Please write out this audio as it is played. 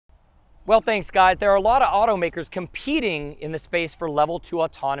Well, thanks, guys. There are a lot of automakers competing in the space for level 2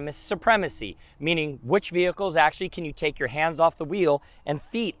 autonomous supremacy, meaning which vehicles actually can you take your hands off the wheel and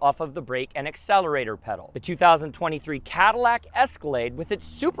feet off of the brake and accelerator pedal. The 2023 Cadillac Escalade with its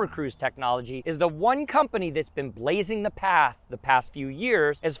Super Cruise technology is the one company that's been blazing the path the past few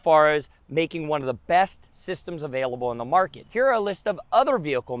years as far as making one of the best systems available in the market. Here are a list of other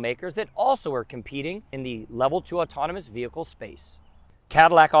vehicle makers that also are competing in the level 2 autonomous vehicle space.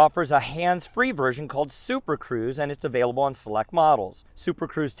 Cadillac offers a hands-free version called Super Cruise, and it's available on select models. Super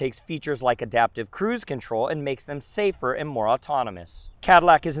Cruise takes features like adaptive cruise control and makes them safer and more autonomous.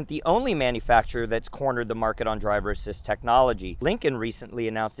 Cadillac isn't the only manufacturer that's cornered the market on driver assist technology. Lincoln recently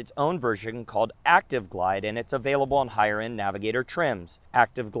announced its own version called Active Glide, and it's available on higher-end Navigator trims.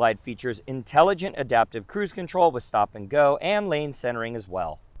 Active Glide features intelligent adaptive cruise control with stop and go and lane centering as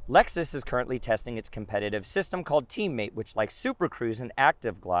well. Lexus is currently testing its competitive system called Teammate, which, like Super Cruise and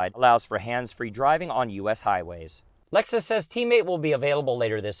Active Glide, allows for hands-free driving on US highways. Lexus says Teammate will be available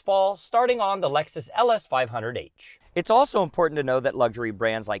later this fall, starting on the Lexus Ls 500h. It's also important to know that luxury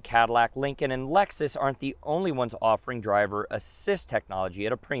brands like Cadillac, Lincoln, and Lexus aren't the only ones offering driver assist technology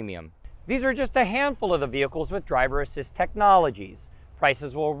at a premium. These are just a handful of the vehicles with driver assist technologies.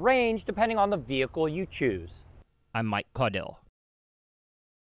 Prices will range depending on the vehicle you choose. I'm Mike Caudill.